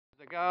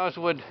The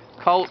Garswood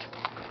colt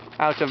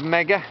out of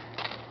Mega.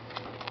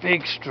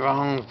 Big,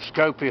 strong,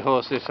 scopy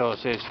horse this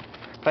horse is.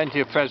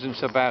 Plenty of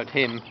presence about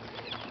him.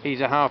 He's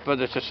a half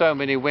brother to so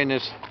many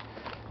winners.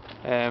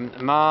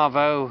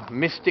 Marvo,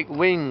 Mystic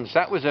Wings.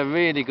 That was a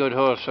really good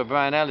horse for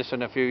Brian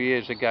Ellison a few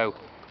years ago.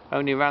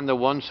 Only ran the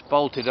once,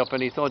 bolted up,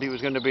 and he thought he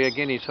was going to be a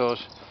Guineas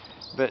horse,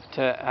 but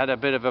had a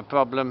bit of a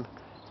problem.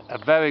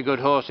 A very good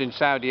horse in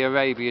Saudi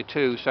Arabia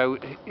too. So,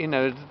 you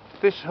know,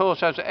 this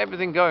horse has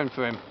everything going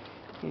for him.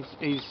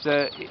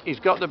 He's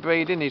got the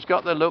breeding, he's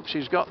got the looks,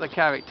 he's got the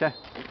character,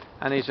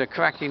 and he's a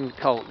cracking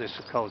colt. This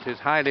colt is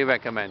highly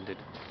recommended.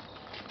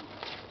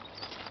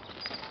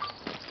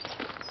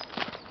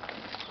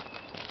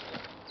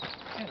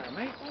 Hello,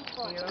 mate.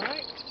 Are you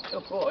alright?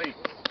 Good boy.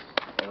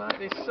 You like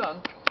this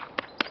sun?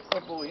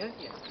 Good boy, aren't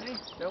you? Hey,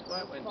 don't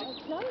work,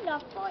 Wendy. No,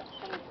 love,